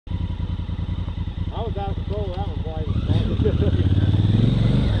I was out of control of that one before I even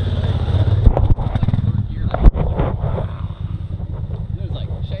started. It was like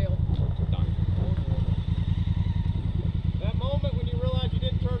shale. That moment when you realize you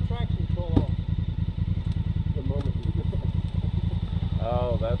didn't turn traction control off. The moment you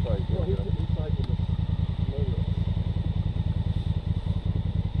Oh, that's why you well, did it. he cycled the motor.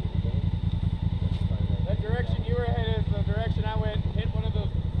 That direction you were headed is the direction I went and hit one of those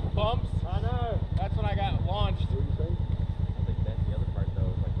bumps. I know. That's when I got launched. What do you think? I think that's the other part though,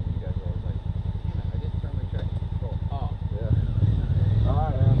 like when you guys were always like, damn it, I didn't turn my traction control. Oh. Yeah.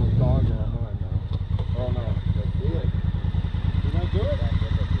 I am a dog on mine now. Oh no. Let's do it. You want to do it?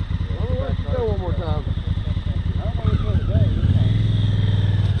 Let me let you go one more time. I don't want to go today.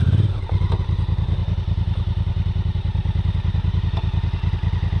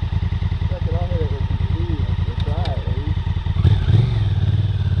 Check it, I'll hit it with some speed. Let's try it, at least.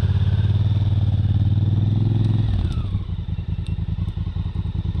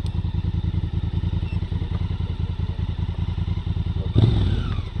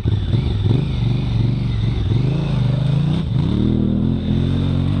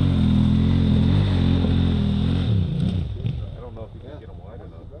 I don't know if you can get them wide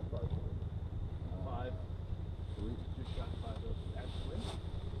enough. 5. We just got 5 of those. Actually,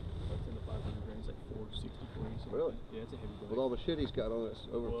 that's in the 500 range, like 460, 40. So Really? Yeah, it's a heavy blade. With all the shit he's got on it, it's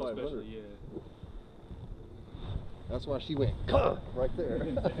over Well, 500. especially, yeah. That's why she went right there.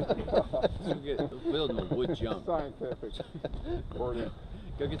 Building a wood jump. Scientific.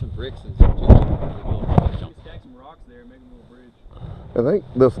 Go get some bricks and some jump. Stack some rocks there, make a little bridge. I think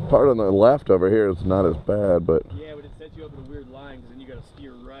this part on the left over here is not as bad, but Yeah, but it sets you up in a weird line because then you got to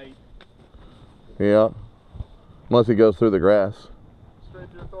steer right. yeah. Unless he goes through the grass. Straight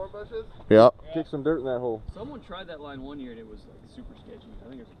through the thorn bushes? Yeah. Kick some dirt in that hole. Someone tried that line one year and it was like super sketchy. I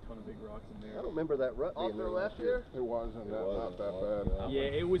think there's a ton of big rocks in there. I don't remember that rut being there last year. It wasn't not that bad. Yeah,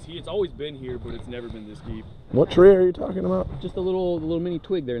 it was. It's always been here, but it's never been this deep. What tree are you talking about? Just the little mini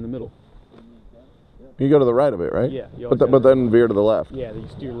twig there in the middle. You go to the right of it, right? Yeah. You But, always but gotta- then veer to the left. Yeah, you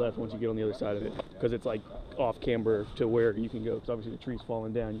steer left once you get on the other side of it because it's like off camber to where you can go. Because obviously the tree's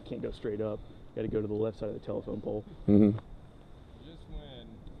falling down, you can't go straight up. You got to go to the left side of the telephone pole. Mm-hmm. Just when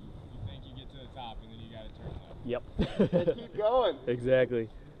you think you get to the top and then you got to turn left. Yep. Keep going. Exactly.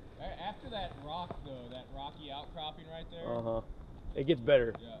 After that rock though, that rocky outcropping right there. Uh-huh. It gets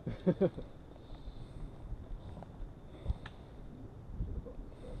better. Yeah.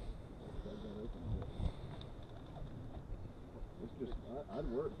 I'd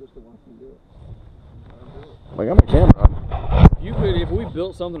work just to watch him do it. Like I'm a camera. You could, if we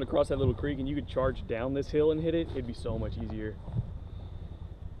built something across that little creek and you could charge down this hill and hit it, it'd be so much easier.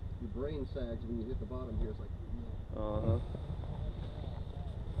 Your brain sags when you hit the bottom here. It's like, Uh-huh.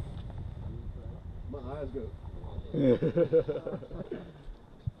 my eyes go.